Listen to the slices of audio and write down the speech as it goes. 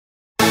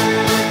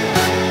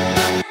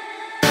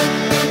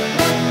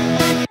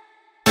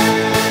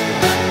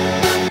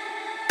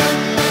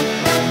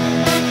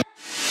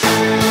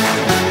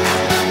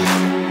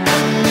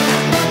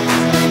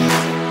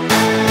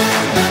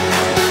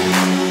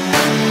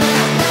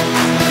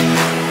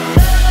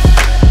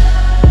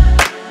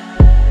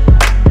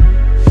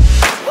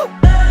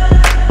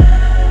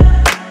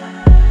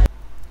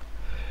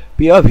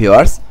প্রিয়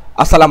ভিউয়ার্স,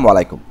 আসসালামু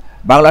আলাইকুম।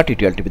 বাংলা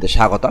টিউটোরিয়াল টিভিতে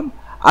স্বাগতম।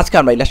 আজকে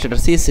আমরা ইলাস্ট্রেটর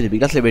CC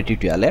বিগিনার্স লেভেল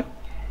টিউটোরিয়ালে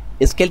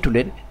স্কেল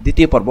টুলের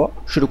দ্বিতীয় পর্ব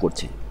শুরু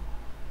করছি।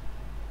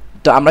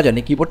 তো আমরা জানি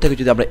কিবোর্ড থেকে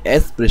যদি আমরা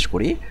এস প্রেস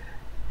করি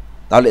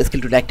তাহলে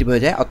স্কেল টুলটা অ্যাক্টিভ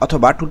হয়ে যায়,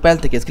 অথবা টুল প্যানেল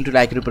থেকে স্কেল টুল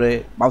আইকনের উপরে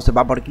মাউসের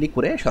বাম বাটনে ক্লিক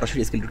করে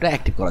সরাসরি স্কেল টুলটা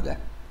অ্যাক্টিভ করা যায়।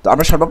 তো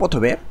আমরা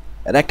সর্বপ্রথমে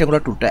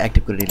রেক্ট্যাঙ্গুলার টুলটা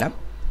অ্যাক্টিভ করে নিলাম।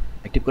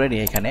 অ্যাক্টিভ করে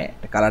নিয়ে এখানে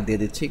একটা কালার দিয়ে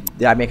দিচ্ছি,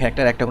 দিয়ে আমি এখানে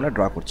একটা রেক্ট্যাঙ্গুলার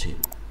ড্র করছি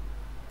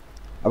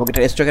এবং এটা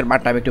স্ট্রোকের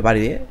মানটা আমি একটু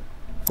বাড়িয়ে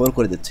 4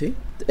 করে দিচ্ছি।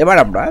 এবার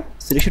আমরা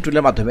সিলেকশন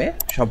টুলের মাধ্যমে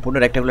সম্পূর্ণ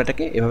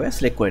রেক্ট্যাঙ্গুলারটাকে এভাবে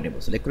সিলেক্ট করে নেব।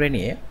 সিলেক্ট করে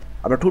নিয়ে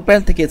আমরা টুল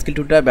প্যানেল থেকে স্কেল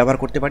টুলটা ব্যবহার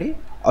করতে পারি,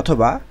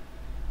 অথবা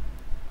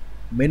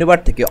মেনু বার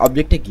থেকে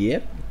অবজেক্টে গিয়ে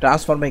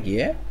ট্রান্সফর্মে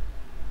গিয়ে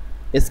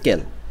স্কেল,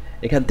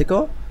 এখান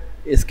থেকেও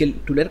স্কেল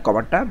টুলের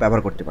কমান্ডটা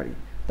ব্যবহার করতে পারি।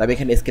 তবে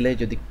এখানে স্কেলে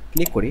যদি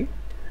ক্লিক করি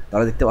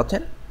তাহলে দেখতে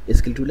পাচ্ছেন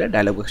স্কেল টুলের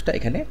ডায়লগ বক্সটা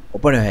এখানে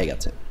ওপেন হয়ে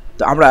গেছে।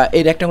 তো আমরা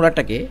এই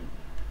রেক্ট্যাঙ্গুলারটাকে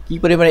কী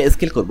পরিমাণে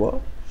স্কেল করব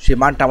সে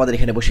মানটা আমাদের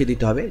এখানে বসিয়ে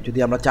দিতে হবে। যদি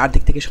আমরা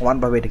চারদিক থেকে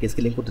সমানভাবে এটাকে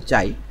স্কেলিং করতে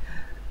চাই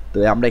তো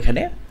আমরা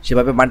এখানে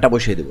সেভাবে মানটা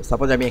বসিয়ে দেবো।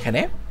 সাপোজ আমি এখানে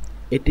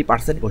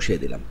 80% বসিয়ে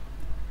দিলাম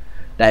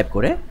টাইপ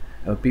করে,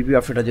 প্রিভিউ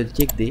অপশনটা যদি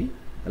চেক দিই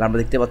তাহলে আমরা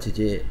দেখতে পাচ্ছি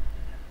যে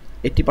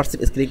 80%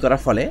 স্কেলিং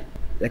করার ফলে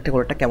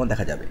রেক্ট্যাঙ্গুলারটা কেমন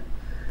দেখা যাবে।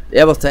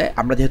 এই অবস্থায়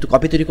আমরা যেহেতু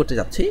কপি তৈরি করতে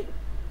যাচ্ছি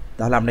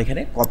তাহলে আমরা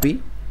এখানে কপি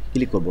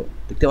ক্লিক করব।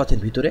 দেখতে পাচ্ছেন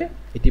ভিতরে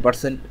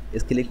 80%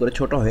 স্কেলিং করে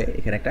ছোট হয়ে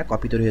এখানে একটা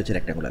কপি তৈরি হয়েছে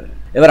রেক্ট্যাঙ্গুলারের।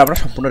 এবার আমরা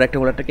সম্পূর্ণ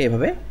রেক্ট্যাঙ্গুলারটাকে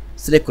এভাবে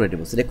সিলেক্ট করে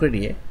নেব। সিলেক্ট করে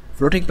নিয়ে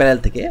ফ্লোটিং প্যানেল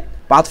থেকে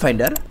পাথ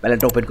ফাইন্ডার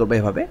প্যানেলটা ওপেন করবো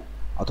এভাবে,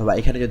 অথবা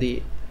এখানে যদি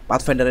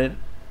পাথ ফাইন্ডারের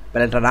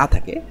প্যানেলটা না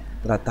থাকে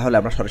তাহলে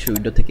আমরা সরাসরি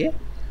উইন্ডো থেকে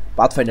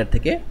পাথ ফাইন্ডার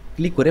থেকে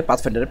ক্লিক করে পাথ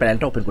ফাইন্ডারের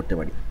প্যানেলটা ওপেন করতে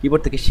পারি।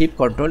 কিবোর্ড থেকে শিফট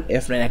কন্ট্রোল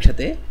F9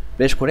 একসাথে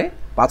প্রেস করে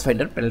পাথ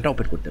ফাইন্ডার প্যানেলটা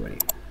ওপেন করতে পারি।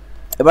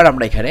 এবার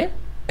আমরা এখানে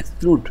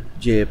এক্সট্রুড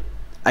যে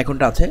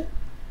আইকনটা আছে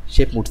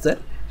শেপ মুডসের,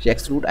 সেই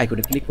এক্সট্রুড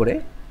আইকনে ক্লিক করে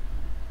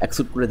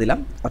এক্সট্রুড করে দিলাম,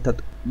 অর্থাৎ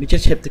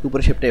নিচের শেপ থেকে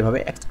উপরের শেপটা এভাবে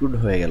এক্সট্রুড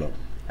হয়ে গেল।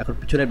 এখন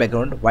পিছনের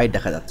ব্যাকগ্রাউন্ড হোয়াইট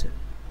দেখা যাচ্ছে।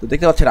 তো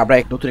দেখতে পাচ্ছেন আমরা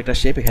নতুন একটা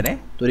শেপ এখানে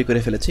তৈরি করে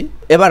ফেলেছি।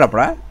 এবার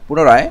আমরা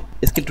পুনরায়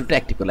স্কেল টুলটা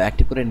অ্যাক্টিভ করলাম।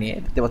 অ্যাক্টিভ করে নিয়ে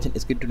দেখতে পাচ্ছেন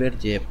স্কেল টুলের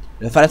যে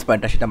রেফারেন্স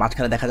পয়েন্টটা সেটা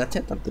মাঝখানে দেখা যাচ্ছে।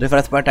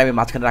 রেফারেন্স পয়েন্টটা আমি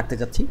মাঝখানে রাখতে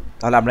চাচ্ছি,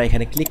 তাহলে আমরা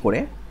এখানে ক্লিক করে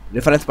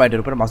রেফারেন্স পয়েন্টের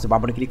উপর মাউসের বাম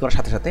বাটনে ক্লিক করার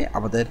সাথে সাথে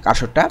আমাদের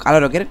কার্সরটা কালো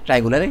রঙের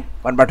ট্রায়াঙ্গুলারে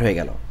কনভার্ট হয়ে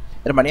গেল।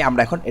 এর মানে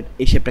আমরা এখন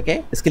এই শেপটাকে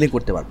স্কেলিং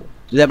করতে পারবো।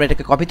 যদি আমরা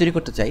এটাকে কপি তৈরি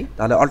করতে চাই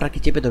তাহলে অল্টার কি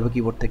চেপে ধরবো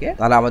কিবোর্ড থেকে,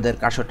 তাহলে আমাদের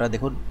কার্সরটা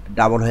দেখুন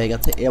ডাবল হয়ে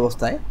গেছে। এই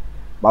অবস্থায়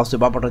মাউসের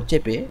বাম বাটন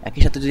চেপে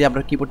একই সাথে যদি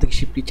আমরা কিবোর্ড থেকে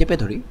শিফট কি চেপে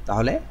ধরি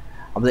তাহলে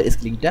আমাদের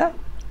স্কেলিংটা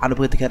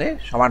আনুপাতিক হারে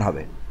সমান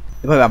হবে।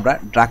 এভাবে আমরা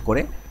ড্রাগ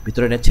করে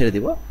ভিতরে নিয়ে ছেড়ে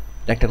দিব,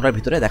 রেক্ট্যাঙ্গুলার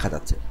ভিতরে দেখা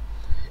যাচ্ছে।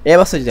 এই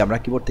অবস্থায় যদি আমরা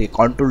কিবোর্ড থেকে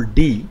কন্ট্রোল D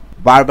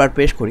বারবার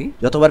প্রেস করি,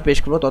 যতবার প্রেস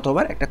করবো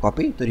ততবার একটা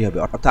কপি তৈরি হবে,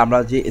 অর্থাৎ আমরা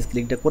যে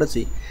স্কেলিংটা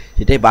করেছি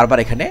সেটাই বারবার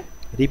এখানে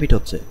রিপিট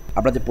হচ্ছে।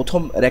 আমরা যে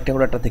প্রথম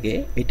রেক্ট্যাঙ্গুলারটা থেকে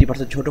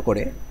 80% ছোট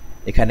করে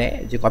এখানে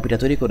যে কপিটা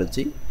তৈরি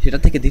করেছি সেটা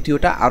থেকে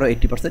দ্বিতীয়টা আরও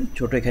 80%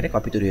 ছোট এখানে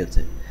কপি তৈরি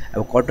হয়েছে,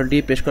 এবং কন্ট্রোল D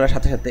প্রেস করার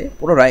সাথে সাথে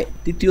পুনরায়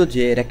তৃতীয়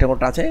যে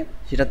রেক্ট্যাঙ্গুলারটা আছে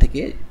সেটা থেকে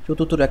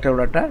চতুর্থ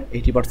রেক্ট্যাঙ্গুলারটা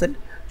 80%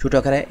 ছোটো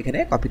আকারে এখানে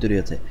কপি তৈরি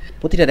হয়েছে।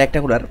 প্রতিটা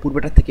রেক্ট্যাঙ্গুলার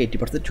পূর্বেটার থেকে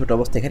 80% ছোটো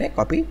অবস্থায় এখানে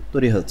কপি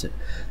তৈরি হচ্ছে।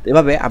 তো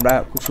এভাবে আমরা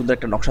খুব সুন্দর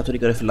একটা নকশা তৈরি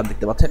করে ফেললাম,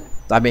 দেখতে পাচ্ছেন।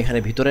 তো আমি এখানে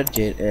ভিতরের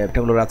যে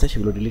রেক্ট্যাঙ্গুলার আছে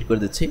সেগুলো ডিলিট করে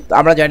দিচ্ছি। তো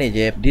আমরা জানি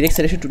যে ডিরেক্ট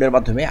সিলেকশন টুলের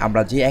মাধ্যমে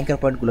আমরা যে অ্যাঙ্কার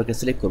পয়েন্টগুলোকে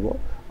সিলেক্ট করবো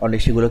অনেক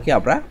সেগুলোকে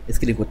আমরা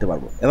স্কেলিং করতে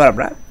পারবো। এবার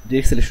আমরা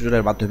ডিরেক্ট সিলেকশন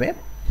টুলের মাধ্যমে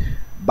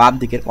বাম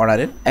দিকের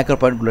কর্নারের অ্যাঙ্কার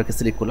পয়েন্টগুলোকে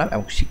সিলেক্ট করলাম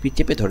এবং শিকড়ি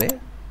চেপে ধরে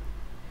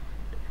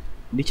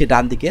নিচে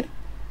ডান দিকের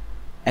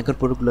অ্যাঙ্কার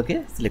পয়েন্টগুলোকে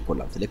সিলেক্ট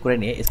করলাম। সিলেক্ট করে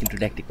নিয়ে স্কেল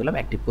টুলটা অ্যাক্টিভ করলাম।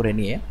 অ্যাক্টিভ করে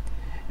নিয়ে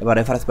এবার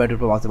রেফারেন্স পয়েন্টের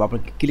উপর মাউসের বাম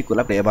বাটনে ক্লিক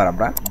করলাম। এবার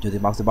আমরা যদি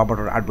মাউসের বাম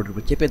বাটন আট বাটনের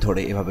উপর চেপে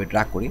ধরে এভাবে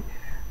ড্র্যাগ করি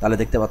তাহলে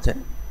দেখতে পাচ্ছেন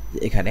যে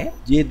এখানে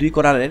যে দুই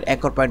কর্নারের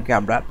অ্যাঙ্কার পয়েন্টকে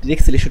আমরা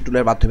ডিরেক্ট সিলেকশন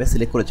টুলের মাধ্যমে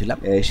সিলেক্ট করেছিলাম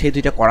সেই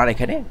দুইটা কর্নার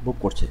এখানে মুভ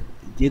করছে।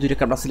 যে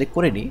দুইটাকে আমরা সিলেক্ট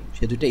করে নিই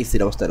সেই দুইটা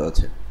স্থির অবস্থায়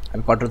রয়েছে।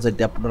 আমি কন্ট্রোল Z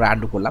দিয়ে পুনরায়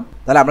আন্ডু করলাম।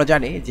 তাহলে আমরা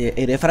জানি যে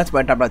এই রেফারেন্স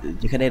পয়েন্ট আমরা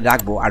যেখানে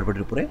রাখবো আট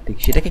বাটনের উপরে ঠিক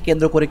সেটাকে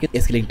কেন্দ্র করে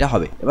স্কেলিংটা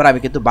হবে। এবার আমি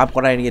কিন্তু বাম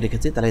কর্নারে নিয়ে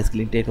রেখেছি, তাহলে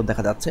স্কেলিংটা এরকম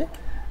দেখা যাচ্ছে।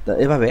 তো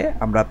এভাবে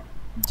আমরা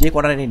যে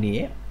কর্নারে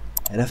নিয়ে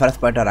রেফারেন্স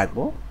পয়েন্টটা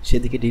রাখবো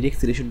সেদিকে ডিরেক্ট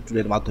সিলেকশন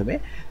টুলের মাধ্যমে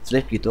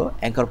সিলেক্টকৃত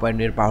অ্যাঙ্কার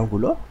পয়েন্টের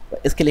বাহুগুলো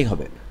স্কেলিং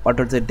হবে।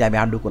 কন্ট্রোল Z দিয়ে আমি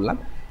আন্ডু করলাম।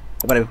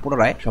 এবার আমি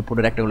পুনরায় সম্পূর্ণ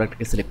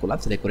রেক্ট্যাঙ্গুলারটাকে সিলেক্ট করলাম।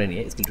 সিলেক্ট করে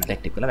নিয়ে স্কেল টুলটা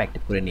অ্যাক্টিভ করলাম।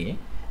 অ্যাক্টিভ করে নিয়ে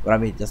এবার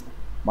আমি জাস্ট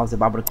মাউসের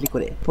বাম বাটনে ক্লিক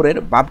করে উপরের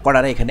বাম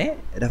কর্নারে এখানে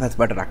রেফারেন্স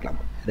পয়েন্টটা রাখলাম।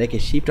 রেখে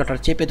শিফট অল্টার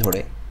চেপে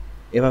ধরে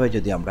এভাবে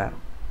যদি আমরা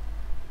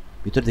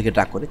ভিতর দিকে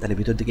ড্র্যাগ করি তাহলে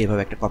ভিতর দিকে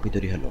এভাবে একটা কপি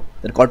তৈরি হলো।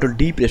 তাহলে কন্ট্রোল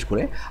D প্রেস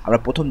করে আমরা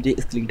প্রথম যে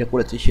স্কেলিংটা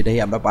করেছি সেটাই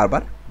আমরা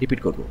বারবার রিপিট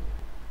করব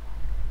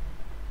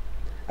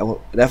এবং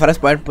রেফারেন্স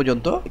পয়েন্ট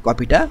পর্যন্ত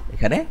কপিটা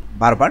এখানে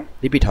বারবার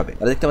রিপিট হবে।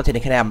 তাহলে দেখতে পাচ্ছেন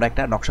এখানে আমরা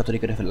একটা নকশা তৈরি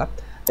করে ফেললাম।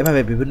 এভাবে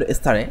বিভিন্ন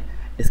স্থানে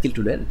স্কেল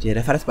টুলের যে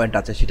রেফারেন্স পয়েন্ট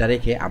আছে সেটা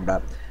রেখে আমরা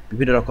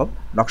বিভিন্ন রকম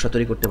নকশা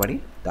তৈরি করতে পারি।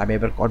 তো আমি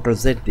এবার কন্ট্রোল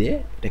Z দিয়ে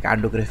এটাকে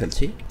আন্ডু করে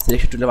ফেলছি।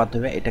 সিলেকশন টুলের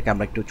মাধ্যমে এটাকে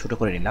আমরা একটু ছোট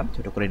করে নিলাম।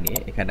 ছোট করে নিয়ে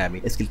এখানে আমি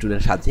স্কেল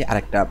টুলের সাহায্যে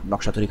আরেকটা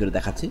নকশা তৈরি করে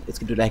দেখাচ্ছি।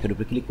 স্কেল টুলের আইকনের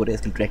উপরে ক্লিক করে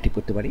স্কেল টুল অ্যাক্টিভ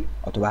করতে পারি,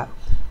 অথবা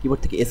কিবোর্ড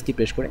থেকে এসকি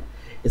প্রেস করে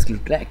স্কেল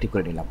টুলটা অ্যাক্টিভ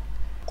করে নিলাম।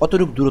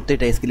 কতটুকু দূরত্বে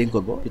এটা স্কেলিং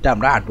করবো এটা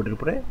আমরা আট বাটনের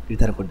উপরে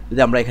নির্ধারণ করি।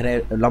 যদি আমরা এখানে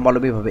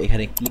লম্বালম্বিভাবে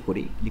এখানে ক্লিক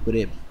করি, ক্লিক করে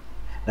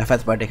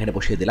রেফারেন্স পয়েন্ট এখানে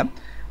বসিয়ে দিলাম,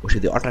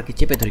 বসিয়ে দিয়ে অল্টার কি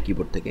চেপে ধরে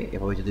কিবোর্ড থেকে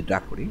এভাবে যদি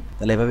ড্র্যাগ করি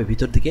তাহলে এভাবে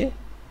ভিতর দিকে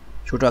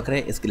ছোটো আকারে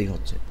স্কেলিং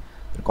হচ্ছে।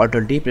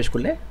 কন্ট্রোল ডি প্রেস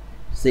করলে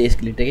সেই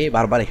স্কেলিংটাকেই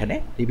বারবার এখানে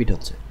রিপিট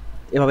হচ্ছে।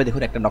 এভাবে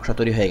দেখুন একটা নকশা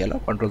তৈরি হয়ে গেল।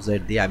 কন্ট্রোল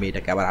জেড দিয়ে আমি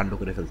এটাকে আবার আন্ডু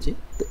করে ফেলছি।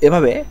 তো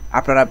এভাবে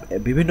আপনারা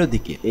বিভিন্ন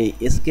দিকে এই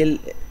স্কেল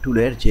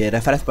টুলের যে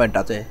রেফারেন্স পয়েন্ট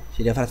আছে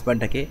সেই রেফারেন্স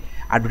পয়েন্টটাকে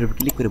আন্ডুর উপর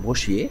ক্লিক করে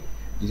বসিয়ে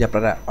যদি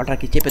আপনারা অল্টার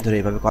কি চেপে ধরে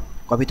এভাবে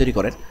কপি তৈরি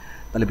করেন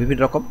তাহলে বিভিন্ন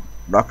রকম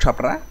নকশা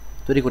আপনারা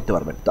তৈরি করতে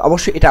পারবেন। তো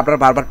অবশ্যই এটা আপনারা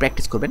বারবার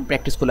প্র্যাকটিস করবেন।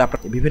 প্র্যাকটিস করলে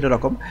আপনারা বিভিন্ন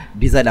রকম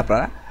ডিজাইন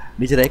আপনারা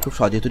নিজেরাই খুব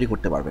সহজে তৈরি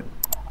করতে পারবেন।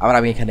 আবার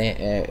আমি এখানে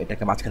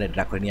এটাকে মাঝখানে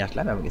ড্র্যাগ করে নিয়ে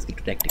আসলাম এবং স্কেল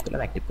টুলটা অ্যাক্টিভ করলাম।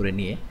 অ্যাক্টিভ করে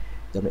নিয়ে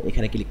যেমন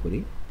এখানে ক্লিক করি,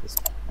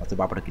 মাউসের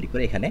বাপাটা ক্লিক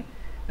করে এখানে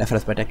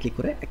রেফারেন্স পয়েন্টটা ক্লিক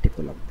করে অ্যাক্টিভ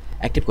করলাম।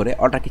 অ্যাক্টিভ করে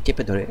অল্টার কি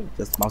চেপে ধরে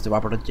জাস্ট মাউসের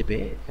বাপাটা চেপে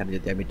এখানে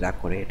যদি আমি ড্র্যাগ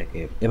করে এটাকে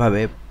এভাবে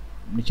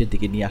নিচের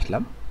দিকে নিয়ে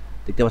আসলাম,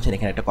 দেখতে পাচ্ছেন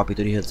এখানে একটা কপি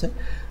তৈরি হয়েছে।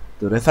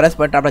 তো রেফারেন্স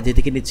পয়েন্টটা আমরা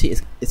যেদিকে নিচ্ছি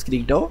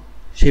স্ক্রিনটাও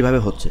সেইভাবে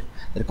হচ্ছে।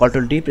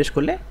 কন্ট্রোল ডি প্রেস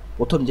করলে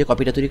প্রথম যে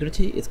কপিটা তৈরি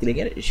করেছি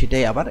স্কেলিংয়ের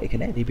সেটাই আবার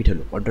এখানে রিপিট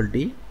হলো। কন্ট্রোল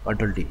ডি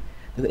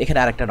দেখুন এখানে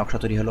আরেকটা নকশা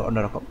তৈরি হলো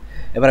অন্যরকম।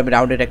 এবার আমি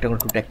রাউন্ডেড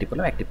রেক্ট্যাঙ্গুলার টুলটা অ্যাক্টিভ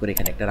করলাম। অ্যাক্টিভ করে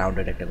এখানে একটা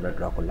রাউন্ডেড রেক্ট্যাঙ্গুলার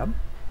ড্র করলাম।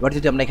 এবার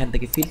যদি আমরা এখান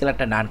থেকে ফিল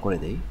কালারটা নান করে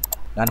দিই,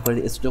 নান করে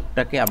দিয়ে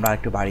স্ট্রোকটাকে আমরা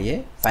একটু বাড়িয়ে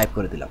 5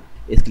 করে দিলাম।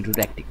 স্কেল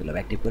টুলটা অ্যাক্টিভ করলাম।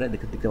 অ্যাক্টিভ করে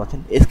দেখতে পাচ্ছেন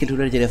স্কেল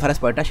টুলের যে রেফারেন্স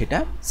পয়েন্টটা সেটা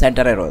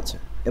সেন্টারে রয়েছে।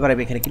 এবার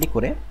আমি এখানে ক্লিক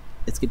করে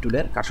স্কেল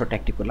টুলের কার্সরটা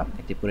অ্যাক্টিভ করলাম।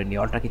 অ্যাক্টিভ করে নিয়ে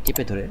অল্টারকে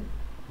চেপে ধরে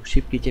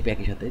শিফট কি চেপে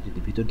একই সাথে যদি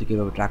ভিতর দিকে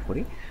এভাবে ড্র্যাগ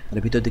করি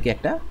তাহলে ভিতর দিকে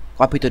একটা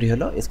কপি তৈরি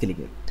হলো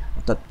স্কেলিংয়ের।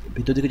 অর্থাৎ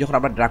ভিতর দিকে যখন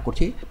আমরা ড্র্যাগ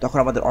করছি তখন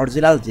আমাদের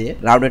অরিজিনাল যে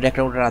রাউন্ডেড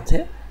রেক্ট্যাঙ্গুলার আছে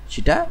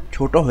সেটা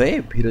ছোট হয়ে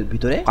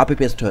ভিতরে কপি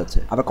পেস্ট হয়েছে।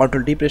 আবার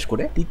কন্ট্রোল ডি প্রেস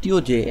করে তৃতীয়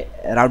যে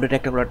রাউন্ডেড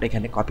রেক্ট্যাঙ্গুলারটা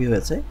এখানে কপি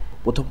হয়েছে,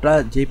 প্রথমটা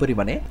যেই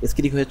পরিমাণে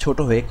স্কেলিং হয়ে ছোট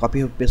হয়ে কপি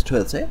পেস্ট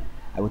হয়েছে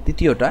এবং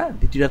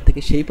দ্বিতীয়টার থেকে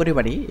সেই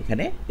পরিমাণেই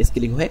এখানে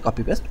স্কেলিং হয়ে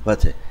কপি পেস্ট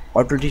হয়েছে।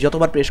 কন্ট্রোল ডি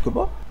যতবার প্রেস করব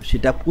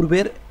সেটা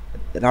পূর্বের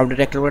রাউন্ডেড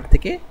রেক্ট্যাঙ্গুলার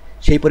থেকে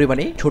সেই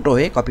পরিমাণেই ছোট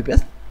হয়ে কপি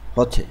পেস্ট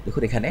হচ্ছে।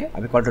 দেখুন এখানে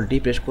আমি কন্ট্রোল ডি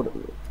প্রেস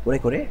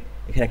করে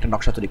এখানে একটা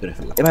নকশা তৈরি করে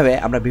ফেললাম। এভাবে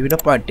আমরা বিভিন্ন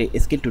পয়েন্টে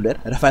স্কেল টুলের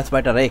রেফারেন্স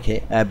পয়েন্টটা রেখে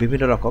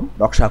বিভিন্ন রকম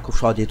নকশা খুব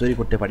সহজেই তৈরি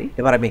করতে পারি।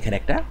 এবার আমি এখানে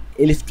একটা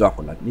এলিপস ড্র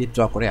করলাম। এলিপস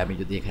ড্র করে আমি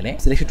যদি এখানে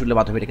সিলেকশন টুলের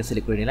মাধ্যমে এটাকে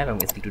সিলেক্ট করে নিলাম এবং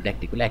স্কেল টুলটা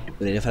অ্যাক্টিভ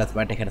করে রেফারেন্স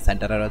পয়েন্ট এখানে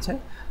সেন্টারে রয়েছে।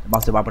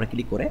 মাউসের বাপারে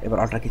ক্লিক করে এবার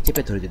অল্টারকে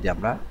চেপে ধরে যদি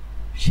আমরা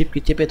শিফট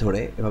কি চেপে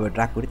ধরে এভাবে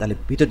ড্র্যাগ করি তাহলে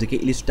ভিতর দিকে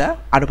ইলিশটা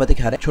আনুপাতিক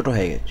হারে ছোট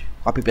হয়ে গেছে,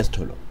 কপি পেস্ট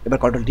হলো। এবার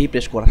কন্ট্রোল ডি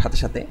প্রেস করার সাথে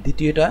সাথে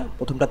দ্বিতীয়টা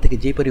প্রথমটার থেকে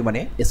যেই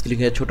পরিমাণে স্কেলিং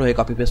হয়ে ছোট হয়ে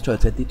কপি পেস্ট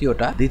হয়েছে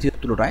দ্বিতীয়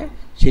তুলনায়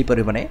সেই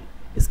পরিমাণে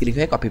স্কেলিং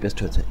হয়ে কপি পেস্ট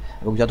হয়েছে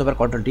এবং যতবার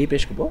কন্ট্রোল ডি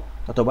প্রেস করবো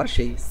ততবার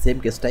সেই সেম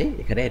কেসটাই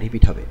এখানে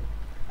রিপিট হবে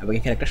এবং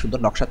এখানে একটা সুন্দর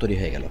নকশা তৈরি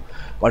হয়ে গেল।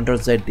 কন্ট্রোল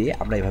জেড দিয়ে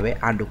আমরা এভাবে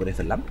আন্ডু করে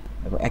ফেললাম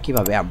এবং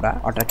একইভাবে আমরা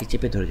অল্টারকে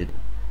চেপে ধরে যদি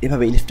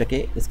এভাবে ইলিশটাকে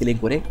স্কেলিং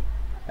করে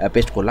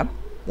পেস্ট করলাম।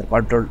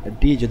 কন্ট্রোল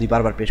ডি যদি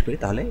বারবার প্রেস করি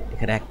তাহলে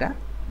এখানে একটা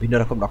ভিন্ন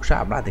রকম নকশা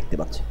আমরা দেখতে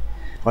পাচ্ছি।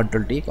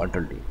 Control D.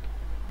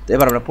 তো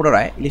এবার আমরা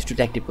পুনরায়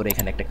ইলিস্ট্রেটর অ্যাক্টিভ করে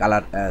এখানে একটা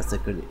কালার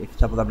সেট করে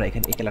সাপোজ আমরা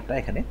এখানে এই কালারটা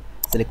এখানে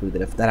সিলেক্ট করে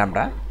দিলাম। তাহলে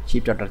আমরা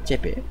শিফট অল্টার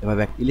চেপে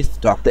এভাবে ইলিস্ট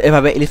ড্র, তো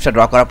এভাবে ইলিস্টটা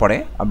ড্র করার পরে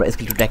আমরা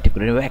স্কেল টুলটা অ্যাক্টিভ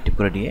করে নেব। অ্যাক্টিভ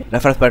করে নিয়ে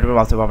রেফারেন্স পয়েন্টের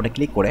মাউসের বাটনে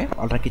ক্লিক করে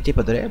অল্টারকে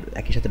চেপে ধরে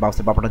একই সাথে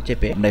মাউসের বাটন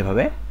চেপে আমরা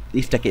এভাবে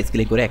ইলিস্টটাকে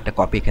স্কেলিং করে একটা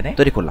কপি এখানে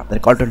তৈরি করলাম।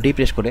 তাহলে কন্ট্রোল ডি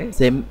প্রেস করে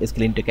সেম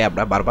স্কেলিংটাকে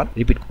আমরা বারবার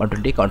রিপিট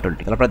কন্ট্রোল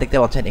ডি। তাহলে আপনারা দেখতে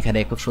পাচ্ছেন এখানে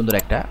খুব সুন্দর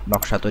একটা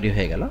নকশা তৈরি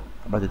হয়ে গেল।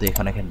 আমরা যদি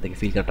এখান থেকে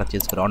ফিল কালারটা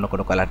চেঞ্জ করে অন্য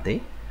কোনো কালার দিই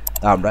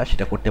তা আমরা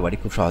সেটা করতে পারি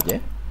খুব সহজে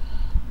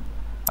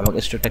এবং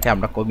স্ট্রোকটাকে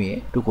আমরা কমিয়ে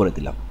 2 করে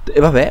দিলাম। তো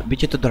এভাবে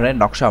বিচিত্র ধরনের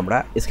নকশা আমরা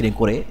স্কেলিং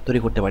করে তৈরি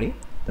করতে পারি।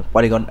 তো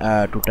পলিগন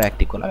টুলটা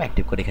অ্যাক্টিভ করলাম।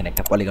 অ্যাক্টিভ করে এখানে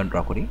একটা পলিগন ড্র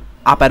করি।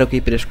 আপ অ্যারো কি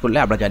প্রেস করলে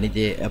আমরা জানি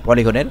যে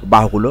পলিগনের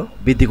বাহুগুলো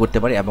বৃদ্ধি করতে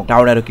পারি এবং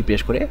ডাউন অ্যারো কি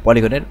প্রেস করে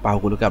পলিগনের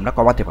বাহুগুলোকে আমরা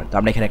কমাতে পারি। তো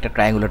আমরা এখানে একটা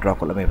ট্রায়াঙ্গুলার ড্র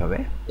করলাম এভাবে।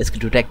 স্কেল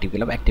টুলটা অ্যাক্টিভ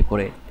করলাম। অ্যাক্টিভ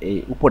করে এই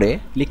উপরে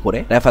ক্লিক করে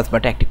রেফারেন্স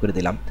পয়েন্টটা অ্যাক্টিভ করে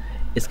দিলাম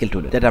স্কেল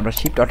টুলে। যেটা আমরা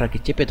শিফট অল্টারকে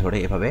চেপে ধরে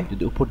এভাবে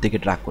যদি উপর দিকে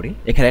ড্র্যাগ করি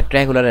এখানে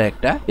ট্রায়াঙ্গুলারের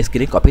একটা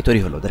স্কেলিং কপি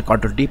তৈরি হলো। দেন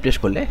কন্ট্রোল ডি প্রেস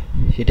করলে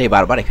সেটাই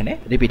বারবার এখানে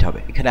রিপিট হবে।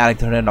 এখানে আরেক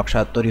ধরনের নকশা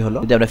তৈরি হলো।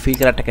 যদি আমরা ফিল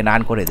কালারটাকে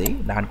নান করে দিই,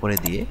 নান করে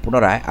দিয়ে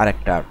পুনরায়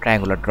আরেকটা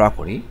ট্রায়াঙ্গুলার ড্র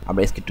করি।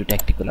 আমরা স্কেল টুলটা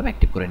অ্যাক্টিভ করলাম।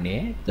 অ্যাক্টিভ করে নিয়ে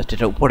জাস্ট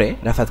এটা উপরে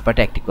রেফারেন্স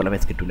পয়েন্টটা অ্যাক্টিভ করলাম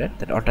স্কেল টুলের।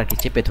 দেন অল্টারকে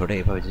চেপে ধরে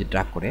এভাবে যদি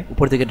ড্র্যাগ করে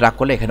উপর দিকে ড্র্যাগ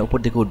করলে এখানে উপর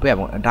দিকে উঠবে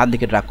এবং ডান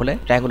দিকে ড্র্যাগ করলে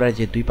ট্রায়াঙ্গুলারের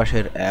যে দুই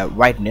পাশের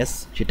হোয়াইটনেস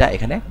সেটা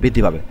এখানে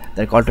বৃদ্ধি পাবে।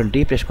 দেন কন্ট্রোল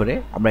ডি প্রেস করে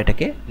আমরা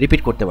এটাকে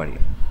রিপিট করতে পারি।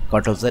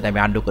 কন্ট্রোল জেড আমি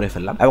আন্ডু করে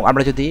ফেললাম এবং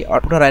আমরা যদি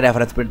পুনরায়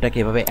রেফারেন্স পয়েন্টটাকে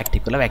এভাবে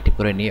অ্যাক্টিভ করলাম। অ্যাক্টিভ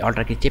করে নিয়ে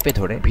অল্টারকে চেপে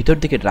ধরে ভিতর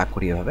দিকে ড্র্যাগ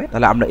করি এভাবে,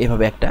 তাহলে আমরা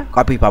এভাবে একটা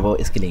কপি পাবো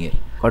স্কেলিং এর।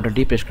 কন্ট্রোল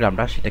ডি প্রেস করে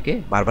আমরা সেটাকে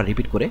বারবার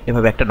রিপিট করে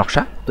এভাবে একটা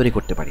নকশা তৈরি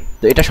করতে পারি।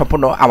 তো এটা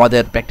সম্পূর্ণ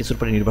আমাদের প্র্যাকটিসের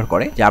উপরে নির্ভর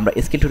করে যে আমরা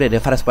স্কেল টুলের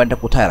রেফারেন্স পয়েন্টটা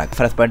কোথায় রাখি।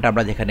 রেফারেন্স পয়েন্টটা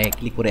আমরা যেখানে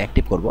ক্লিক করে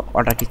অ্যাক্টিভ করব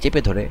অল্টারকে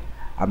চেপে ধরে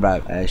আমরা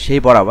সেই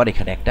বরাবর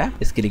এখানে একটা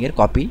স্কেলিং এর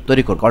কপি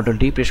তৈরি করব। কন্ট্রোল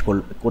ডি প্রেস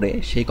করে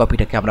সেই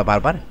কপিটাকে আমরা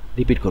বারবার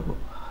রিপিট করব।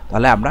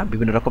 তাহলে আমরা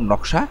বিভিন্ন রকম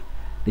নকশা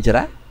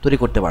নিজেরা তৈরি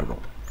করতে পারবো।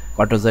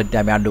 কন্ট্রোল জেড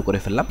দিয়ে আমি আন্ডু করে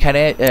ফেললাম।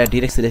 এখানে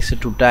ডিরেক্ট সিলেকশন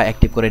টুলটা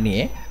অ্যাক্টিভ করে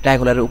নিয়ে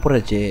ট্রায়াঙ্গুলারের উপরে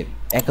যে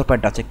অ্যাঙ্কর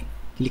পয়েন্ট আছে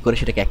ক্লিক করে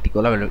সেটাকে অ্যাক্টিভ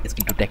করলাম এবং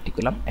স্কেল টুলটা অ্যাক্টিভ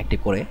করলাম। অ্যাক্টিভ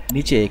করে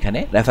নিচে এখানে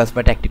রেফারেন্স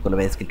পয়েন্ট অ্যাক্টিভ করলাম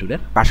স্কেল টুলের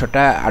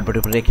কার্সরটা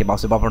আর্টবোর্ডের উপরে রেখে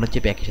মাউসের বাম বাটন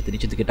চেপে একই সাথে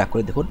নিচের দিকে ড্র্যাগ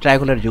করে দেখুন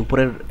ট্রায়াঙ্গুলার যে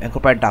উপরের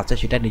অ্যাঙ্কর পয়েন্টটা আছে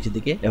সেটা নিচের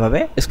দিকে এভাবে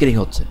স্কেলিং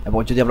হচ্ছে এবং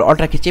যদি আমরা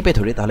অল্টার কি চেপে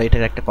ধরি তাহলে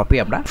এটার একটা কপি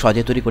আমরা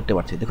সহজে তৈরি করতে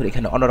পারছি। দেখুন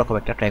এখানে অন্যরকম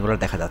একটা ট্রায়াঙ্গুলার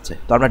দেখা যাচ্ছে।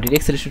 তো আমরা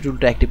ডিরেক্ট সিলেকশন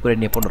টুলটা অ্যাক্টিভ করে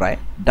নিয়ে পুনরায়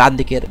ডান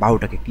দিকের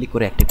বাহুটাকে ক্লিক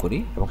করে অ্যাক্টিভ করি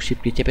এবং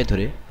শিফট কি চেপে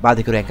ধরে বাঁ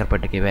দিকের অ্যাঙ্কর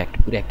পয়েন্টটাকে এভাবে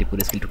অ্যাক্টিভ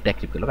করে স্কেল টুলটা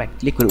অ্যাক্টিভ করলাম।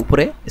 ক্লিক করে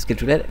উপরে স্কেল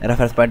টুলের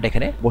রেফারেন্স পয়েন্ট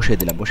এখানে বসিয়ে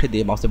দিলাম। বসিয়ে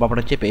দিয়ে মাউসের বাম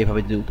বাটন চেপে এভাবে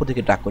যদি উপর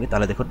দিকে ড্র্যাগ করি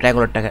তাহলে দেখুন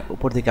ট্রায়াঙ্গুলারটা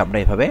উপর দিকে আমরা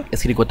এভাবে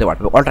স্কেলিং করতে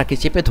পারবো। অল্টার কি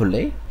চেপে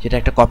ধরলে সেটা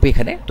একটা কপি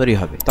এখানে তৈরি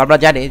হবে। তো আমরা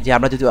জানি যে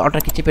আমরা যদি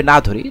অল্টার কি চেপে না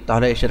ধরি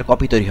তাহলে সেটা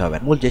কপি তৈরি হবে,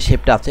 মূল যে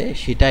শেপটা আছে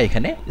সেটা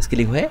এখানে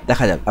স্কেলিং হয়ে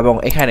দেখা যাবে। এবং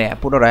এখানে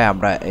পুনরায়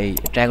আমরা এই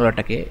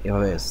ট্রায়াঙ্গুলারটাকে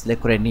এভাবে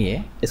সিলেক্ট করে নিয়ে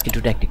স্কেল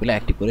টুলটা অ্যাক্টিভ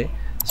করে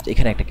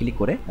এখানে একটা ক্লিক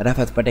করে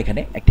রেফারেন্স পয়েন্ট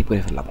এখানে অ্যাক্টিভ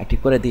করে ফেললাম। অ্যাক্টিভ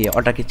করে দিয়ে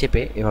অল্টার কি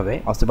চেপে এভাবে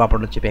মাউসের বাম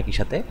বাটন চেপে একই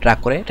সাথে ড্র্যাগ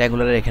করে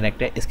ট্রায়াঙ্গুলারের এখানে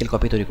একটা স্কেল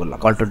কপি তৈরি করলাম।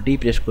 কন্ট্রোল ডি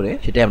প্রেস করে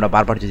সেটাই আমরা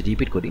বারবার যদি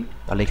রিপিট করি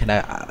তাহলে এখানে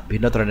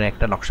ভিন্ন ধরনের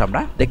একটা নকশা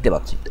আমরা দেখতে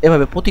পাচ্ছি।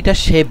 এভাবে প্রতিটা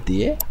শেপ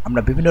দিয়ে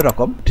আমরা বিভিন্ন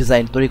রকম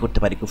ডিজাইন তৈরি করতে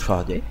পারি খুব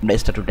সহজে। আমরা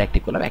স্টার টুলটা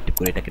অ্যাক্টিভ করলাম। অ্যাক্টিভ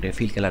করে এটাকে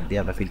ফিল কালার দিয়ে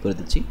আমরা ফিল করে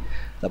দিচ্ছি।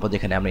 তারপর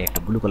যেখানে আমি একটা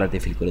ব্লু কালার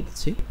দিয়ে ফিল করে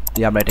দিচ্ছি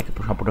দিয়ে আমরা এটাকে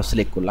সম্পূর্ণ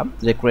সিলেক্ট করলাম।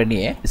 সিলেক্ট করে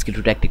নিয়ে স্কেল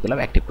টুলটা অ্যাক্টিভ করলাম।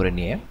 অ্যাক্টিভ করে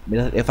নিয়ে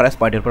রেফারেন্স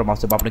পয়েন্টের উপর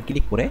মাউসের বাম বাটন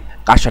ক্লিক করে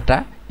কার্সরটা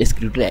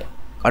স্কেল টুলে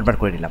কনভার্ট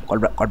করে নিলাম।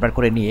 কনভার্ট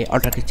করে নিয়ে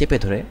অল্টারকে চেপে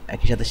ধরে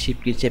একই সাথে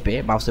শিফট কি চেপে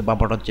মাউসের বাম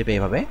বাটন চেপে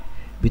এভাবে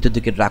ভিতর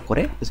দিকে ড্র্যাগ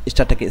করে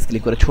স্টারটাকে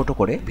স্কেলিং করে ছোট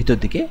করে ভিতর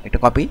দিকে একটা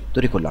কপি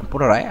তৈরি করলাম।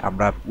 পুনরায়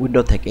আমরা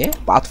উইন্ডো থেকে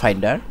পাথ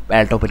ফাইন্ডার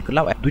প্যানেলটা ওপেন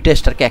করলাম। দুইটা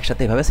স্টারকে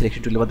একসাথে এভাবে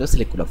সিলেকশন টুলের মধ্যে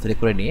সিলেক্ট করলাম। সিলেক্ট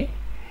করে নিয়ে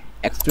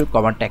এক্সট্রুড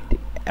কমান্ডটা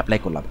অ্যাপ্লাই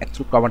করলাম।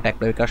 এক্সট্রুড কমান্ডটা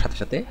অ্যাপ্লাই করার সাথে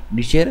সাথে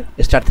নিচের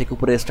স্টার থেকে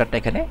উপরের স্টারটা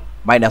এখানে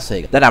মাইনাস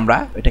হয়ে গেল। দেন আমরা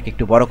এটাকে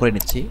একটু বড় করে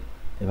নিচ্ছি।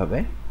 এভাবে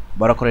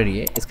বড় করে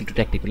নিয়ে স্কেল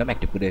টুলটা অ্যাক্টিভ করলাম।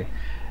 অ্যাক্টিভ করে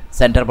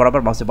সেন্টার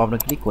বরাবর মাউসের বাম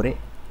বাটন ক্লিক করে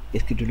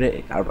স্কেল টুলে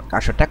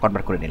কার্সরটা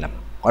কনভার্ট করে নিলাম।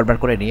 কনভার্ট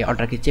করে নিয়ে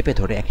অল্টার কি চেপে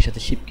ধরে একই সাথে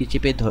শিফট কি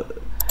চেপে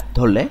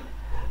ধরলে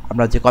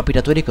আমরা যে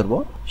কপিটা তৈরি করব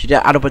সেটা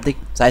আনুপাতিক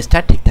সাইজটা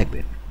ঠিক থাকবে।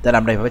 দেন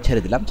আমরা এভাবে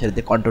ছেড়ে দিলাম। ছেড়ে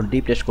দিয়ে কন্ট্রোল ডি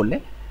প্রেস করলে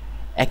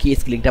একই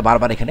স্কেলিংটা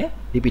বারবার এখানে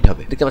রিপিট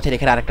হবে। দেখতে পাচ্ছেন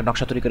এখানে আরেকটা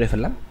নকশা তৈরি করে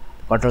ফেললাম।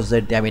 কন্ট্রোল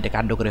জেড দিয়ে আমি এটাকে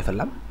আন্ডু করে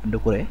ফেললাম। আন্ডু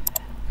করে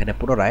এখানে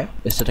পুনরায়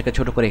স্টারটাকে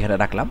ছোটো করে এখানে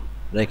রাখলাম।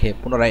 রেখে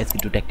পুনরায়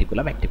স্কেল টুলটা অ্যাক্টিভ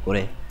করলাম। অ্যাক্টিভ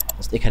করে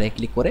এখানে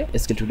ক্লিক করে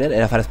স্কেল টুলের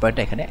রেফারেন্স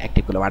পয়েন্টটা এখানে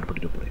অ্যাক্টিভ করলাম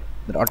আউটপুটের উপরে।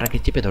 অল্টারকে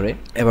চেপে ধরে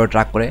এবার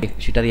ড্র্যাগ করে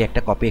সেটারই একটা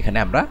কপি এখানে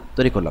আমরা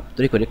তৈরি করলাম।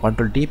 তৈরি করে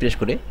কন্ট্রোল ডি প্রেস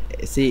করে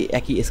সেই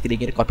একই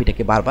স্কেলিংয়ের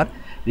কপিটাকে বারবার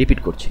রিপিট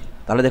করছি।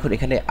 তাহলে দেখুন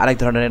এখানে আরেক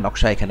ধরনের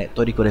নকশা এখানে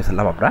তৈরি করে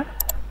ফেললাম আমরা।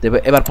 তো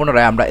এবার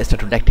পুনরায় আমরা স্টার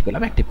টুলটা অ্যাক্টিভ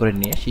করলাম। অ্যাক্টিভ করে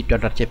নিয়ে শিফট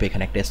অল্টার চেপে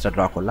এখানে একটা স্টার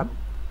ড্র করলাম।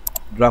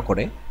 ড্র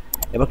করে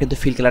এবার কিন্তু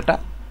ফিল কালারটা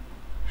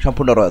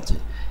সম্পূর্ণ রয়েছে।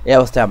 এই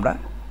অবস্থায় আমরা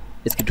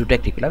স্কেল টুলটা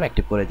অ্যাক্টিভ করলাম।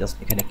 অ্যাক্টিভ করে জাস্ট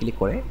এখানে ক্লিক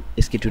করে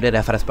স্কেল টুলের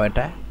রেফারেন্স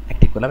পয়েন্টটা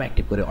অ্যাক্টিভ করলাম।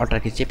 অ্যাক্টিভ করে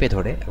অল্টারকে চেপে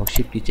ধরে এবং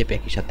শিফট কি চেপে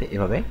একই সাথে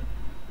এভাবে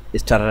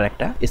স্টারের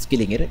একটা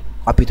স্কেলিংয়ের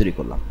কপি তৈরি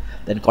করলাম।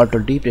 দেন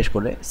কন্ট্রোল ডি প্রেস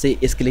করলে সেই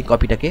স্কেলিং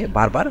কপিটাকে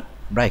বারবার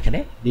আমরা এখানে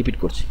রিপিট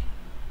করছি।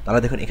 তাহলে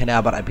দেখুন এখানে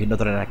আবার ভিন্ন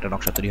ধরনের একটা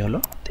নকশা তৈরি হলো।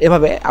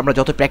 এভাবে আমরা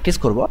যত প্র্যাকটিস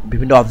করব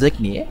বিভিন্ন অবজেক্ট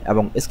নিয়ে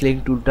এবং স্কেলিং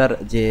টুলটার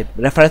যে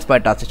রেফারেন্স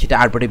পয়েন্ট আছে সেটা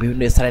আর্টবোর্ডে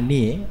বিভিন্ন স্থানে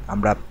নিয়ে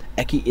আমরা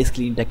একই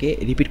স্কেলিংটাকে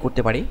রিপিট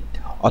করতে পারি।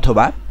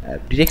 অথবা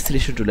ডিরেক্ট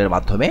সিলেকশন টুলের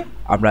মাধ্যমে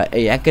আমরা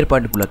এই অ্যাঙ্কার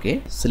পয়েন্টগুলোকে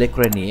সিলেক্ট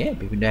করে নিয়ে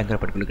বিভিন্ন অ্যাঙ্কার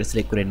পয়েন্টগুলোকে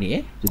সিলেক্ট করে নিয়ে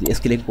যদি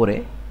স্কেলিং করে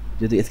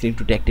যদি স্কেলিং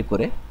টুলটা অ্যাক্টিভ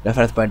করে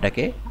রেফারেন্স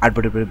পয়েন্টটাকে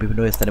আর্টবোর্ডের উপরে বিভিন্ন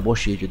স্থানে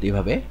বসিয়ে যদি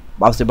এভাবে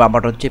মাউসের বাম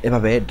বাটন চেপে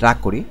এভাবে ড্র্যাগ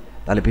করি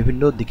তাহলে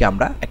বিভিন্ন দিকে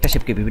আমরা একটা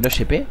শেপকে বিভিন্ন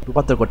শেপে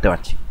রূপান্তর করতে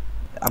পারছি।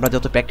 আমরা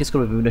যত প্র্যাকটিস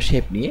করবো বিভিন্ন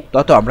শেপ নিয়ে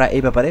তত আমরা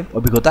এই ব্যাপারে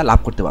অভিজ্ঞতা লাভ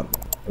করতে পারবো।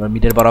 এবার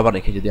মিডের বরাবর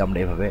রেখে যদি আমরা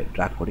এভাবে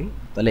ড্র্যাগ করি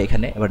তাহলে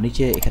এখানে এবার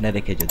নিচে এখানে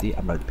রেখে যদি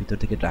আমরা ভিতর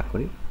থেকে ড্র্যাগ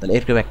করি তাহলে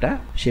এরকম একটা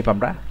শেপ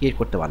আমরা ক্রিয়েট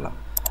করতে পারলাম।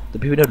 তো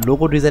বিভিন্ন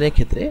লোগো ডিজাইনের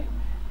ক্ষেত্রে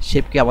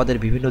শেপকে আমাদের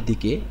বিভিন্ন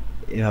দিকে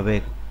এভাবে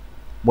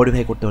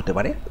মডিফাই করতে হতে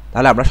পারে।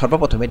 তাহলে আমরা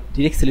সর্বপ্রথমে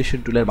ডিরেক্ট সিলেকশন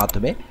টুলের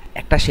মাধ্যমে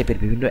একটা শেপের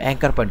বিভিন্ন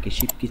অ্যাঙ্কার পয়েন্টকে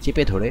শিফটকে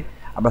চেপে ধরে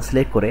আমরা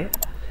সিলেক্ট করে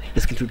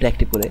স্কেল টুলটা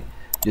অ্যাক্টিভ করে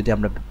যদি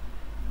আমরা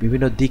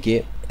বিভিন্ন দিকে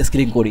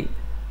স্কেলিং করি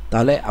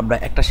তাহলে আমরা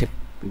একটা শেপ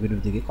বিভিন্ন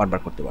দিকে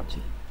কনভার্ট করতে পারছি।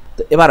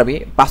 তো এবার আমি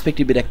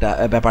পার্সপেক্টিভের একটা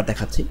ব্যাপার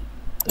দেখাচ্ছি।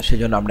 তো সেই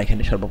জন্য আমরা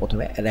এখানে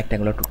সর্বপ্রথমে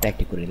রেক্ট্যাঙ্গুলার টুলটা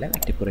অ্যাক্টিভ করে নিলাম।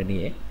 অ্যাক্টিভ করে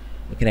নিয়ে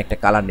এখানে একটা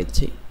কালার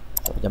নিচ্ছি।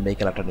 তারপর আমরা এই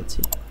কালারটা নিচ্ছি।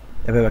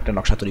 এভাবে একটা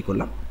নকশা তৈরি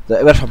করলাম। তো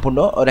এবার সম্পূর্ণ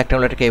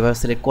রেক্ট্যাঙ্গুলারটাকে এভাবে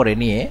সিলেক্ট করে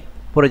নিয়ে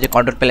পরে যে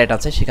কন্ট্রোল প্যালেট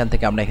আছে সেখান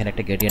থেকে আমরা এখানে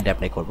একটা গ্রেডিয়েন্ট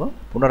অ্যাপ্লাই করব।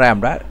 পুনরায়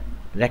আমরা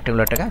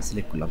রেক্ট্যাঙ্গুলারটাকে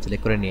সিলেক্ট করলাম।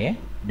 সিলেক্ট করে নিয়ে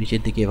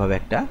নিচের দিকে এভাবে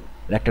একটা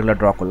রেক্ট্যাঙ্গুলার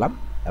ড্র করলাম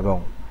এবং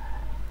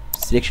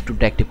সিলেকশন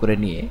টুলটা অ্যাক্টিভ করে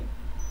নিয়ে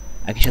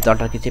একই সাথে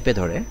অল্টারকে চেপে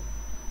ধরে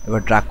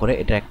এবার ড্র্যাগ করে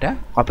এটা একটা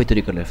কপি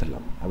তৈরি করে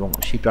ফেললাম এবং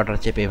শিফট অল্টার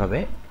চেপে এভাবে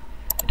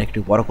এটা একটু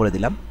বড় করে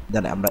দিলাম।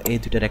 দেন আমরা এই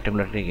দুটো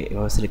রেক্ট্যাঙ্গুলারটাকে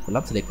এভাবে সিলেক্ট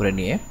করলাম। সিলেক্ট করে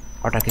নিয়ে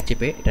অল্টারকে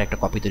চেপে এটা একটা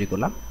কপি তৈরি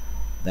করলাম।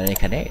 দেন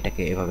এখানে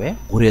এটাকে এভাবে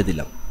ঘুরিয়ে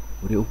দিলাম।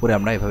 ঘুরিয়ে উপরে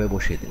আমরা এভাবে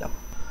বসিয়ে দিলাম।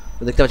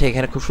 তো দেখতে পাচ্ছি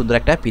এখানে খুব সুন্দর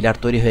একটা পিলার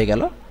তৈরি হয়ে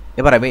গেল।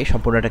 এবার আমি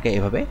সম্পূর্ণটাকে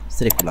এভাবে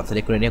সিলেক্ট করলাম।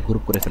 সিলেক্ট করে নিয়ে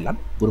গ্রুপ করে ফেললাম।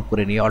 গ্রুপ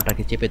করে নিয়ে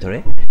অল্টারকে চেপে ধরে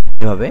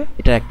এভাবে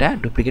এটা একটা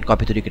ডুপ্লিকেট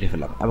কপি তৈরি করে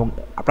ফেললাম এবং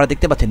আপনারা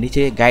দেখতে পাচ্ছেন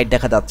নিচে গাইড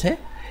দেখা যাচ্ছে।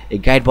 এই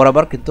গাইড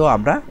বরাবর কিন্তু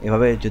আমরা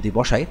এভাবে যদি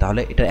বসাই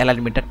তাহলে এটার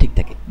অ্যালাইনমেন্টটা ঠিক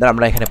থাকে। ধর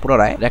আমরা এখানে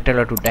পুনরায়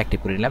রেক্ট্যাঙ্গুলার টুলটা অ্যাক্টিভ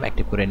করে নিলাম।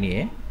 অ্যাক্টিভ করে নিয়ে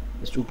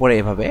উপরে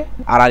এভাবে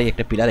আর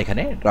একটা পিলার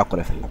এখানে ড্র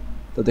করে ফেললাম।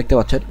 তো দেখতে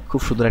পাচ্ছেন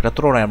খুব সুন্দর একটা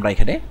তরুণ আমরা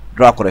এখানে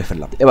ড্র করে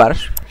ফেললাম। এবার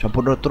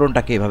সম্পূর্ণ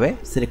তরুণটাকে এভাবে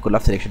সিলেক্ট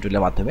করলাম সিলেকশন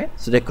টুলের মাধ্যমে।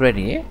 সিলেক্ট করে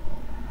নিয়ে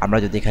আমরা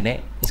যদি এখানে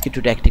স্কেল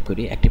টুলটা অ্যাক্টিভ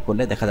করি, অ্যাক্টিভ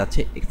করলে দেখা যাচ্ছে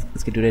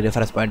স্কেল টুলের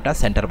রেফারেন্স পয়েন্টটা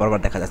সেন্টার বরাবর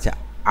দেখা যাচ্ছে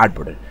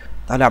আর্টবোর্ডের।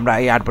 তাহলে আমরা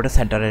এই আর্টবোর্ডের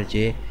সেন্টারের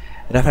যে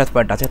রেফারেন্স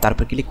পয়েন্ট আছে তার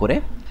উপর ক্লিক করে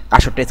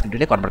কার্সরটা স্কেল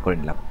টুলে কনভার্ট করে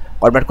নিলাম।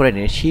 কনভার্ট করে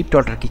নিয়ে শিফট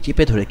অল্টার কি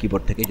চেপে ধরে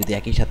কিবোর্ড থেকে যদি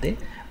একই সাথে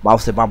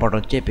মাউসে বাম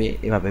বাটন চেপে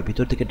এভাবে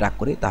ভিতর দিকে ড্রাগ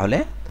করি তাহলে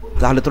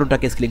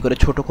তরুণটাকে স্কেলিং করে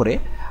ছোট করে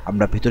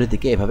আমরা ভিতরের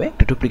দিকে এভাবে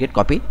একটা ডুপ্লিকেট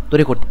কপি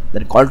তৈরি করতে।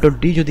 দেন কন্ট্রোল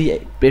ডি যদি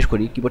প্রেস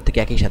করি কিবোর্ড থেকে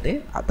একই সাথে,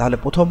 তাহলে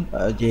প্রথম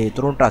যে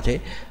তরুণটা আছে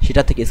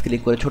সেটা থেকে স্কেলিং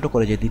করে ছোট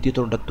করে যে দ্বিতীয়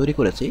তরুণটা তৈরি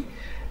করেছি,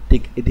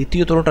 ঠিক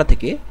দ্বিতীয় তরুণটা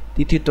থেকে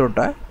তৃতীয়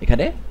তরুণটা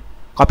এখানে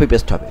কপি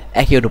পেস্ট হবে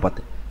একই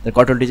অনুপাতে।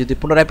 কন্ট্রোল ডি যদি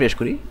পুনরায় প্রেস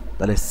করি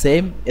তাহলে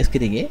সেম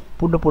স্ক্রিনিংয়ে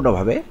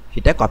পূর্ণভাবে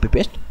সেটা কপি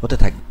পেস্ট হতে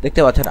থাকে। দেখতে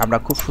পাচ্ছেন আমরা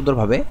খুব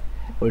সুন্দরভাবে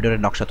করিডোরের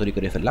নকশা তৈরি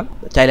করে ফেললাম।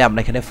 চাইলে আমরা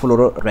এখানে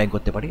ফ্লোরও ড্রয়িং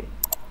করতে পারি।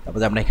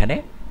 তারপরে আমরা এখানে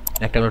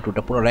রেক্ট্যাঙ্গুলার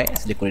টুলটা পুনরায়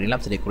সিলেক্ট করে নিলাম।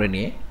 সিলেক্ট করে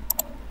নিয়ে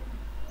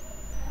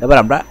এবার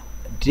আমরা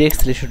ডিরেক্ট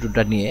সিলেকশন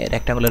টুলটা নিয়ে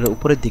রেক্ট্যাঙ্গুলারের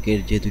উপরের দিকের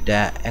যে দুইটা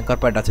অ্যাঙ্কার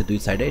পয়েন্ট আছে দুই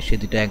সাইডে, সেই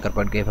দুইটা অ্যাঙ্কার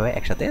পয়েন্টকে এভাবে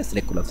একসাথে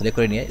সিলেক্ট করলাম। সিলেক্ট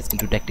করে নিয়ে স্কেল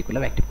টুলটা অ্যাক্টিভ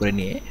করলাম। অ্যাক্টিভ করে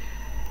নিয়ে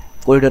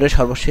করিডোরের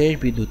সর্বশেষ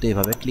বিন্দুতে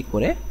এভাবে ক্লিক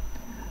করে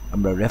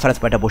আমরা রেফারেন্স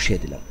পয়েন্টটা বসিয়ে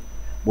দিলাম।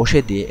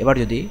 বসিয়ে দিয়ে এবার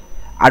যদি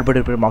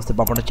আর্টবোর্ডের উপরে মাউসের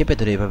বাটনটা চেপে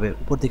ধরে এভাবে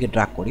উপর দিকে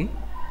ড্রাগ করি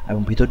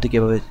এবং ভিতর দিকে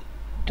এভাবে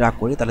ড্রাগ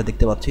করি, তাহলে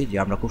দেখতে পাচ্ছি যে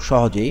আমরা খুব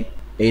সহজেই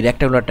এই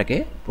রেক্ট্যাঙ্গুলারটাকে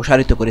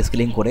প্রসারিত করে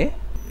স্কেলিং করে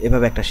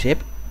এভাবে একটা শেপ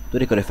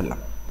তৈরি করে ফেললাম।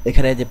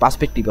 এখানে যে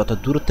পার্সপেক্টিভ অর্থাৎ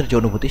দূরত্বের যে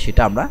অনুভূতি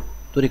সেটা আমরা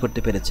তৈরি করতে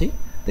পেরেছি,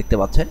 দেখতে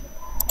পাচ্ছেন।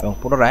 এবং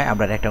পুনরায়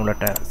আমরা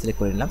রেক্ট্যাঙ্গুলারটা সিলেক্ট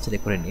করে নিলাম।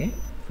 সিলেক্ট করে নিয়ে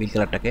ফিল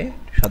কালারটাকে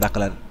সাদা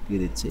কালার দিয়ে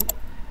দিচ্ছি।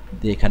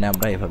 দিয়ে এখানে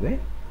আমরা এভাবে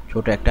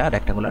ছোটো একটা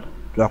রেক্ট্যাঙ্গুলার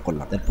ড্র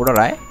করলাম। দেন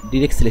পুনরায়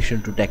ডিরেক্ট সিলেকশন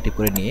টুলটা অ্যাক্টিভ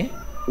করে নিয়ে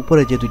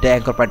উপরে যে দুইটা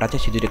অ্যাঙ্কর পয়েন্ট আছে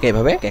সেই দুইটাকে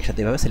এভাবে একসাথে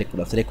এভাবে সিলেক্ট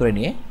করলাম। সিলেক্ট করে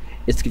নিয়ে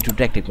স্কেল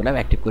টুলটা অ্যাক্টিভ করলাম।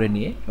 অ্যাক্টিভ করে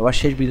নিয়ে এবার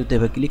শেষ বিন্দুতে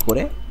এভাবে ক্লিক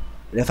করে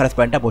রেফারেন্স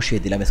পয়েন্টটা বসিয়ে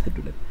দিলাম স্কেল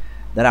টুলের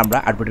দ্বারা। আমরা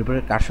আর্টবোর্ডের উপরে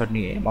কার্সর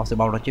নিয়ে মাউসের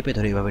বাটনটা চেপে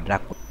ধরে এইভাবে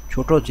ড্রাগ করি।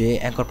 ছোটো যে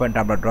অ্যাঙ্কর পয়েন্টটা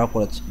আমরা ড্র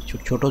করেছি,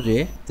 ছোটো যে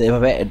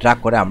এভাবে ড্রাগ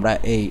করে আমরা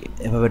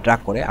এভাবে ড্রাগ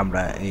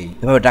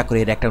করে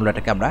এই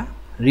রেক্ট্যাঙ্গুলারটাকে আমরা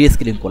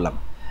রিস্কেলিং করলাম।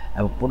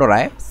 এবং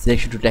পুনরায়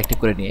সিলেকশন টুলটা অ্যাক্টিভ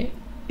করে নিয়ে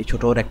এই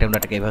ছোটো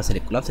রেক্ট্যাঙ্গুলারটাকে এভাবে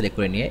সিলেক্ট করলাম। সিলেক্ট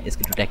করে নিয়ে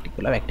স্কেল টুলটা অ্যাক্টিভ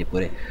করলাম। অ্যাক্টিভ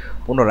করে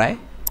পুনরায়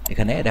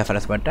এখানে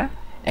রেফারেন্স পয়েন্টটা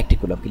অ্যাক্টিভ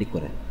করলাম। ক্লিক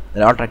করে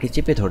অল্টারকে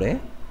চেপে ধরে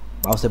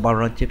মাউসের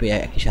বাটন চেপে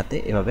একই সাথে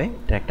এভাবে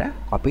এটা একটা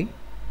কপি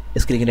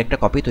স্ক্রিনের একটা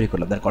কপি তৈরি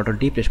করলাম। দেন কন্ট্রোল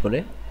ডি প্রেস করে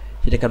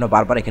সেটাকে আমরা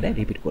বারবার এখানে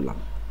রিপিট করলাম।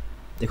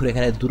 দেখুন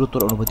এখানে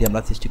দূরত্বর অনুভূতি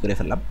আমরা সৃষ্টি করে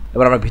ফেললাম।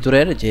 এবার আমরা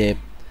ভিতরের যে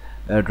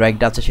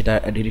ড্রয়িংটা আছে সেটা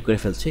ডিলিট করে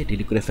ফেলছি।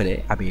 ডিলিট করে ফেলে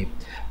আমি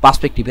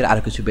পার্সপেক্টিভের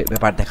আরও কিছু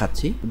ব্যাপার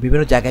দেখাচ্ছি।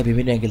 বিভিন্ন জায়গায়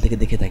বিভিন্ন অ্যাঙ্গেল থেকে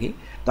দেখে থাকি।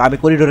 তো আমি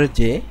করিডোরের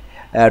যে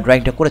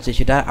ড্রয়িংটা করেছি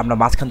সেটা আমরা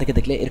মাঝখান থেকে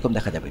দেখলে এরকম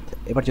দেখা যাবে।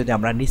 এবার যদি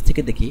আমরা নিচ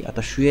থেকে দেখি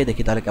অর্থাৎ শুয়ে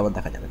দেখি তাহলে কেমন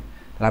দেখা যাবে।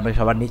 তাহলে আমরা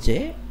সবার নিচে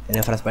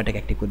রেফারেন্স পয়েন্টটাকে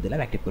অ্যাক্টিভ করে দিলাম।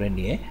 অ্যাক্টিভ করে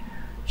নিয়ে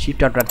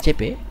শিফট অল্টার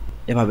চেপে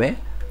এভাবে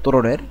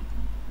তরুণের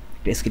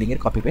স্ক্রিনের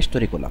কপি পেস্ট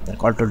তৈরি করলাম।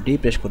 কন্ট্রোল ডি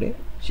প্রেস করে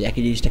সেই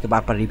একই জিনিসটাকে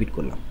বারবার রিপিট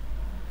করলাম।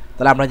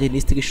 তাহলে আমরা যে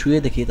নিচ থেকে শুয়ে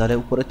দেখি তাহলে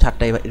উপরের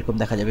ছাদটা এরকম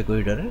দেখা যাবে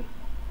করিডোরের,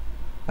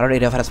 কারণ এই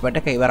রেফারেন্স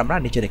পয়েন্টটাকে এবার আমরা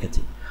নিচে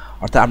রেখেছি।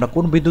 অর্থাৎ আমরা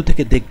কোন বিন্দু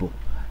থেকে দেখব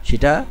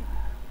সেটা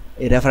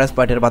এই রেফারেন্স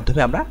পয়েন্টের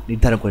মাধ্যমে আমরা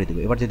নির্ধারণ করে দেবো।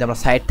 এবার যদি আমরা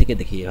সাইড থেকে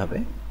দেখি এভাবে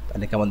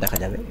তাহলে কেমন দেখা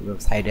যাবে। এবং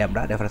সাইডে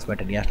আমরা রেফারেন্স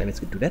পয়েন্টটা নিয়ে আসলাম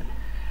স্কেল টুলের।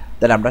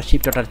 তাহলে আমরা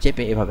শিফট অল্টার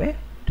চেপে এভাবে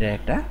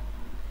একটা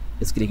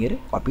স্ক্রিনের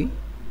কপি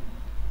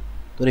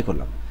তৈরি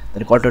করলাম।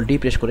 তাহলে কন্ট্রোল ডি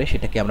প্রেস করে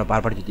সেটাকে আমরা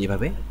বারবার যদি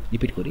এভাবে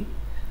রিপিট করি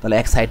তাহলে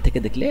এক সাইড থেকে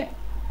দেখলে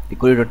এই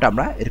করিডোরটা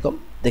আমরা এরকম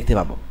দেখতে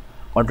পাবো।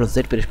 কন্ট্রোল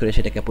জেড প্রেস করে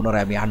সেটাকে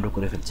পুনরায় আমি আনডু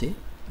করে ফেলছি।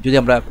 যদি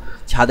আমরা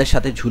ছাদের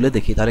সাথে ঝুলে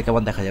দেখি তাহলে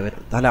কেমন দেখা যাবে।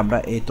 তাহলে আমরা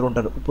এই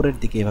তরুণটার উপরের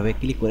দিকে এভাবে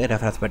ক্লিক করে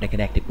রেফারেন্স পয়েন্ট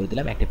এখানে অ্যাক্টিভ করে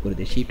দিলাম। অ্যাক্টিভ করে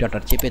দিয়ে শিফট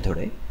অল্টার চেপে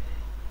ধরে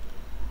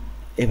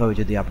এভাবে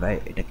যদি আমরা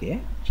এটাকে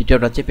শিফট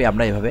অল্টার চেপে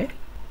আমরা এভাবে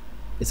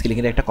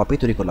স্কেলিংয়ের একটা কপি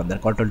তৈরি করলাম। দেন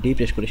কন্ট্রোল ডি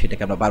প্রেস করে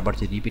সেটাকে আমরা বারবার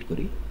যদি রিপিট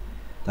করি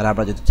তাহলে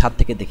আমরা যদি ছাদ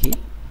থেকে দেখি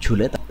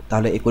ঝুলে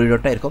তাহলে এই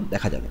করিডোরটা এরকম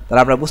দেখা যাবে।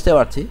 তাহলে আমরা বুঝতে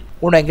পারছি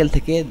কোন অ্যাঙ্গেল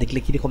থেকে দেখলে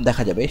কীরকম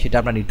দেখা যাবে সেটা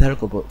আমরা নির্ধারণ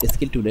করবো।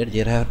 স্কেল টুলের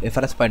যে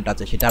রেফারেন্স পয়েন্ট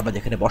আছে সেটা আমরা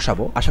যেখানে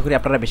বসাবো। আশা করি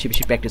আপনারা বেশি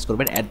বেশি প্র্যাকটিস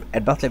করবেন।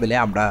 অ্যাডভান্স লেভেলে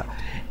আমরা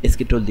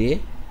স্কেল টুল দিয়ে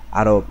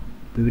আরও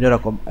বিভিন্ন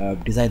রকম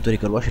ডিজাইন তৈরি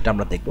করবো, সেটা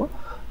আমরা দেখবো।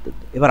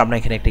 এবার আমরা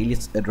এখানে একটা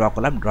ইলিশ ড্র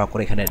করলাম। ড্র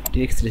করে এখানে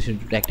ডিরেক্ট সিলেকশন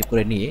টুলটা অ্যাক্টিভ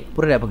করে নিয়ে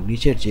উপরের এবং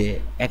নিচের যে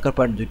অ্যাঙ্কর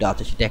পয়েন্ট দুইটা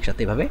আছে সেটা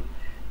একসাথে এভাবে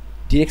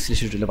ডিরেক্ট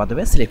সিলেকশন টুলের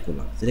মাধ্যমে সিলেক্ট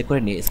করলাম। সিলেক্ট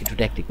করে নিয়ে স্কেল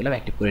টুলটা অ্যাক্টিভ করলাম।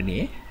 অ্যাক্টিভ করে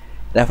নিয়ে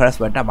রেফারেন্স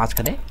পয়েন্টটা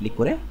মাঝখানে ক্লিক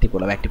করে টিপ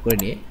করলাম। অ্যাক্টিভ করে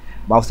নিয়ে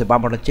মাউসের বাম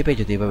বাটন চেপে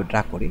যদি এভাবে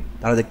ড্রাগ করি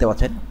তাহলে দেখতে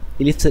পাচ্ছেন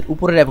ইলিপসের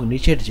উপরের এবং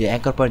নিচের যে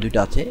অ্যাঙ্কর পয়েন্ট দুইটা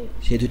আছে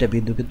সেই দুইটা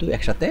বিন্দু কিন্তু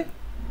একসাথে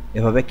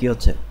এভাবে কী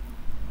হচ্ছে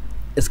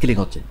স্কেলিং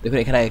হচ্ছে। দেখুন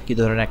এখানে কী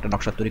ধরনের একটা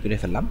নকশা তৈরি করে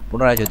ফেললাম।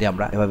 পুনরায় যদি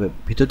আমরা এভাবে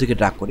ভিতর দিকে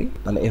ড্রাগ করি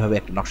তাহলে এভাবে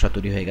একটা নকশা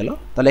তৈরি হয়ে গেল।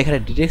 তাহলে এখানে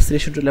ডিরেক্ট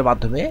সিলেকশন টুলের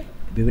মাধ্যমে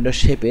বিভিন্ন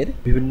শেপের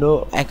বিভিন্ন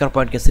অ্যাঙ্কর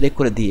পয়েন্টকে সিলেক্ট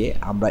করে দিয়ে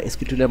আমরা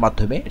স্কেল টুলের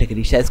মাধ্যমে এটাকে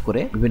রিসাইজ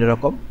করে বিভিন্ন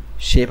রকম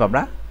শেপ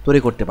আমরা তৈরি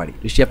করতে পারি।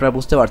 নিশ্চয়ই আপনারা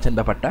বুঝতে পারছেন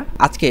ব্যাপারটা।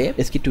 আজকে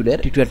স্কেল টুলের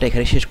টিউটোরিয়ালটা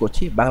এখানে শেষ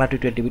করছি। বাংলা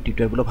টিউটোরিয়াল টিভি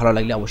টিউটোরিয়ালগুলো ভালো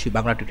লাগলে অবশ্যই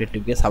বাংলা টিউটোরিয়াল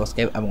টিভিকে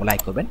সাবস্ক্রাইব এবং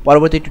লাইক করবেন।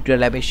 পরবর্তী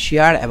টিউটোরিয়ালে আমি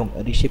শেয়ার এবং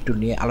রিশেপ টুল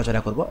নিয়ে আলোচনা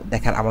করব।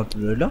 দেখার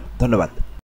আমন্ত্রণ রইল। ধন্যবাদ।